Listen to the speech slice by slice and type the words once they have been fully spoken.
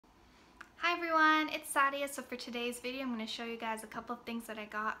Hi everyone, it's Sadia. So for today's video, I'm going to show you guys a couple of things that I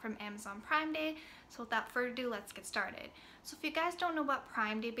got from Amazon Prime Day. So without further ado, let's get started. So if you guys don't know about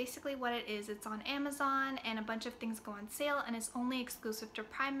Prime Day, basically what it is, it's on Amazon and a bunch of things go on sale and it's only exclusive to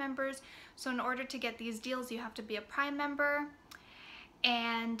Prime members. So in order to get these deals, you have to be a Prime member.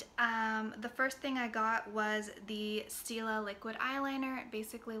 And the first thing I got was the Stila liquid eyeliner. It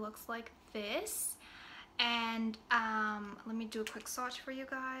basically looks like this. And let me do a quick swatch for you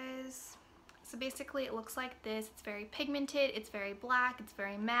guys. So basically it looks like this. It's very pigmented, it's very black, it's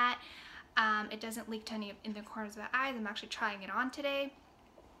very matte. It doesn't leak to any in the corners of the eyes. I'm actually trying it on today.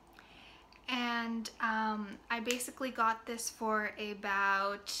 And I basically got this for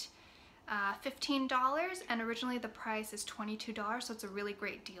about $15, and originally the price is $22, so it's a really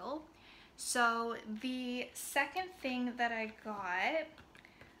great deal. So the second thing that I got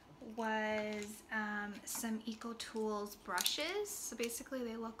was some EcoTools brushes. So basically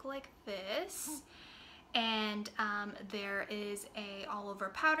they look like this, and there is a all over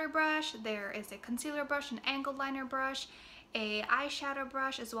powder brush, there is a concealer brush, an angled liner brush, a eyeshadow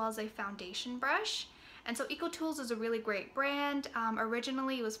brush, as well as a foundation brush. And so EcoTools is a really great brand.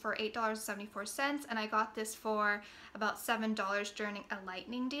 Originally it was for $8.74, and I got this for about $7 during a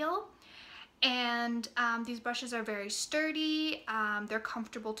lightning deal. And these brushes are very sturdy, they're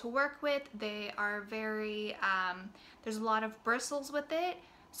comfortable to work with, they are very, there's a lot of bristles with it,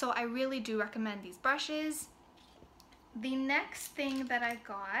 so I really do recommend these brushes. The next thing that I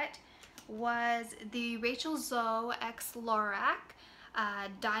got was the Rachel Zoe X Lorac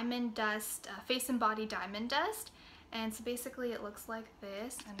Diamond Dust, Face and Body Diamond Dust. And so basically it looks like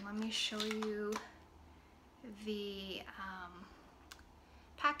this, and let me show you the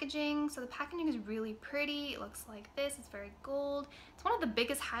packaging. So the packaging is really pretty. It looks like this. It's very gold. It's one of the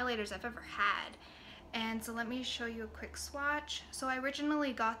biggest highlighters I've ever had. And so let me show you a quick swatch. So I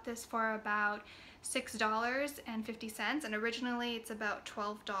originally got this for about $6.50, and originally it's about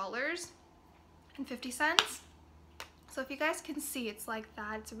 $12.50. So if you guys can see, it's like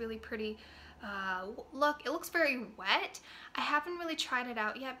that. It's a really pretty look. It looks very wet. I haven't really tried it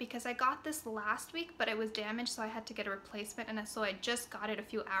out yet because I got this last week, but it was damaged, so I had to get a replacement, and so I just got it a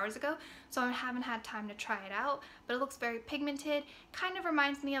few hours ago, so I haven't had time to try it out. But it looks very pigmented. Kind of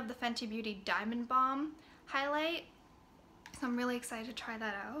reminds me of the Fenty Beauty Diamond Bomb highlight, so I'm really excited to try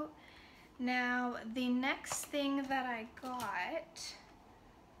that out. Now the next thing that I got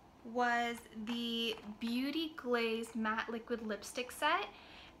was the Beauty Glaze Matte Liquid Lipstick Set.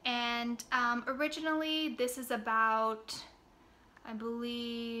 And originally this is about, I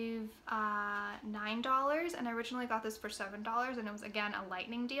believe, $9, and I originally got this for $7, and it was again a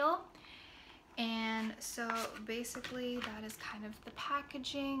lightning deal. And so basically that is kind of the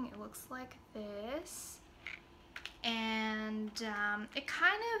packaging. It looks like this, and it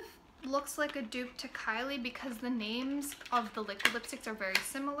kind of looks like a dupe to Kylie because the names of the liquid lipsticks are very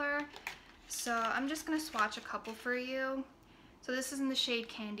similar. So I'm just gonna swatch a couple for you. So this is in the shade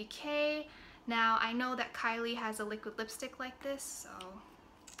Candy K. Now I know that Kylie has a liquid lipstick like this, so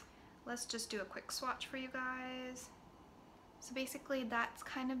let's just do a quick swatch for you guys. So basically that's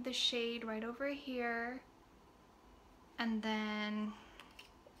kind of the shade right over here. And then,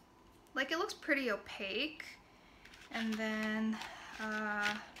 like, it looks pretty opaque. And then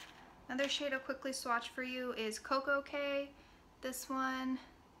another shade I'll quickly swatch for you is Cocoa K. This one,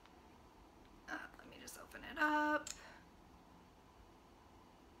 let me just open it up.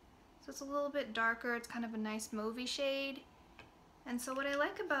 So it's a little bit darker. It's kind of a nice mauvey shade. And so what I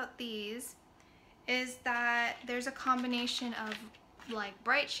like about these is that there's a combination of like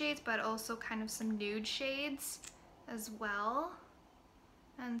bright shades, but also kind of some nude shades as well.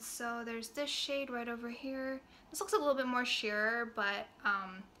 And so there's this shade right over here. This looks a little bit more sheer, but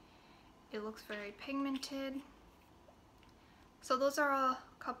it looks very pigmented. So those are a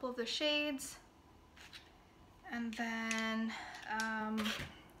couple of the shades. And then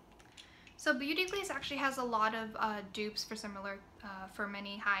so Beauty Glaze actually has a lot of dupes for similar, for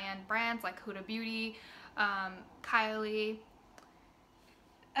many high-end brands like Huda Beauty, Kylie.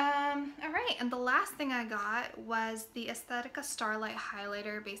 Alright, and the last thing I got was the Aesthetica Starlight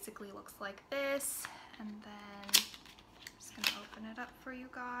Highlighter. Basically looks like this, and then I'm just gonna open it up for you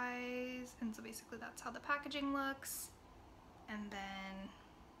guys. And so basically that's how the packaging looks. And then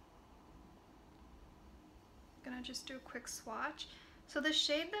I'm gonna just do a quick swatch. So the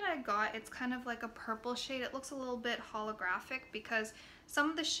shade that I got, it's kind of like a purple shade. It looks a little bit holographic because some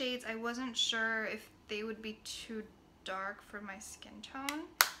of the shades I wasn't sure if they would be too dark for my skin tone.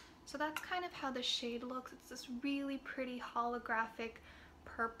 So that's kind of how the shade looks. It's this really pretty holographic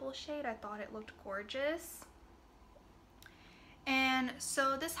purple shade. I thought it looked gorgeous. And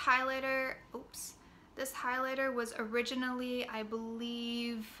so this highlighter, oops, this highlighter was originally, I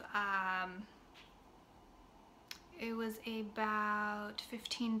believe, it was about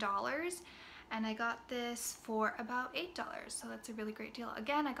 $15, and I got this for about $8, so that's a really great deal.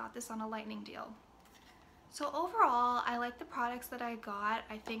 Again, I got this on a lightning deal. So overall, I like the products that I got.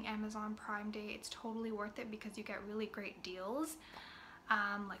 I think Amazon Prime Day, it's totally worth it because you get really great deals.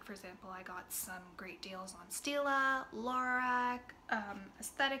 Like for example, I got some great deals on Stila, Lorac,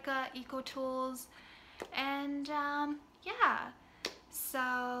 Aesthetica, EcoTools, and yeah.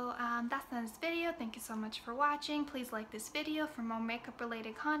 So that's the end of this video. Thank you so much for watching. Please like this video. For more makeup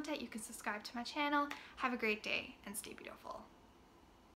related content, you can subscribe to my channel. Have a great day and stay beautiful.